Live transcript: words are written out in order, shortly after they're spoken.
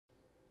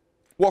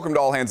Welcome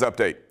to All Hands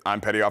Update. I'm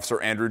Petty Officer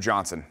Andrew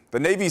Johnson. The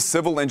Navy's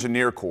Civil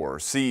Engineer Corps,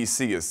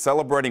 CEC, is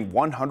celebrating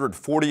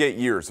 148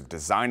 years of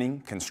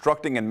designing,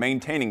 constructing, and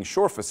maintaining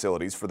shore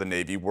facilities for the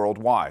Navy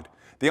worldwide.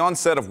 The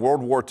onset of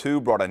World War II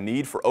brought a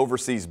need for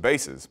overseas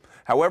bases.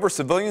 However,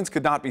 civilians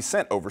could not be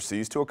sent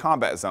overseas to a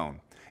combat zone.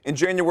 In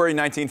January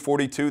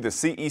 1942, the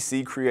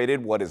CEC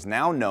created what is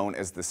now known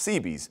as the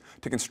Seabees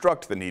to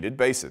construct the needed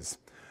bases.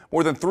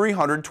 More than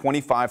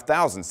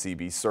 325,000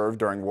 Seabees served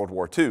during World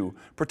War II,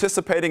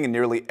 participating in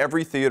nearly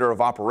every theater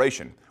of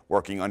operation,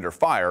 working under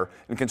fire,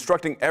 and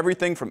constructing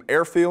everything from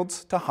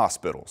airfields to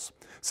hospitals.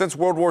 Since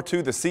World War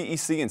II, the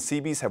CEC and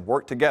Seabees have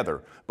worked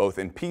together, both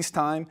in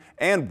peacetime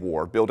and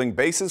war, building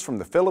bases from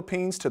the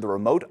Philippines to the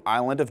remote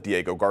island of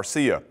Diego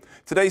Garcia.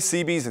 Today,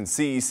 Seabees and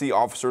CEC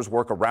officers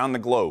work around the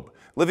globe,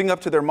 living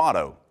up to their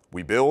motto,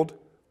 "We build,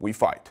 we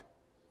fight."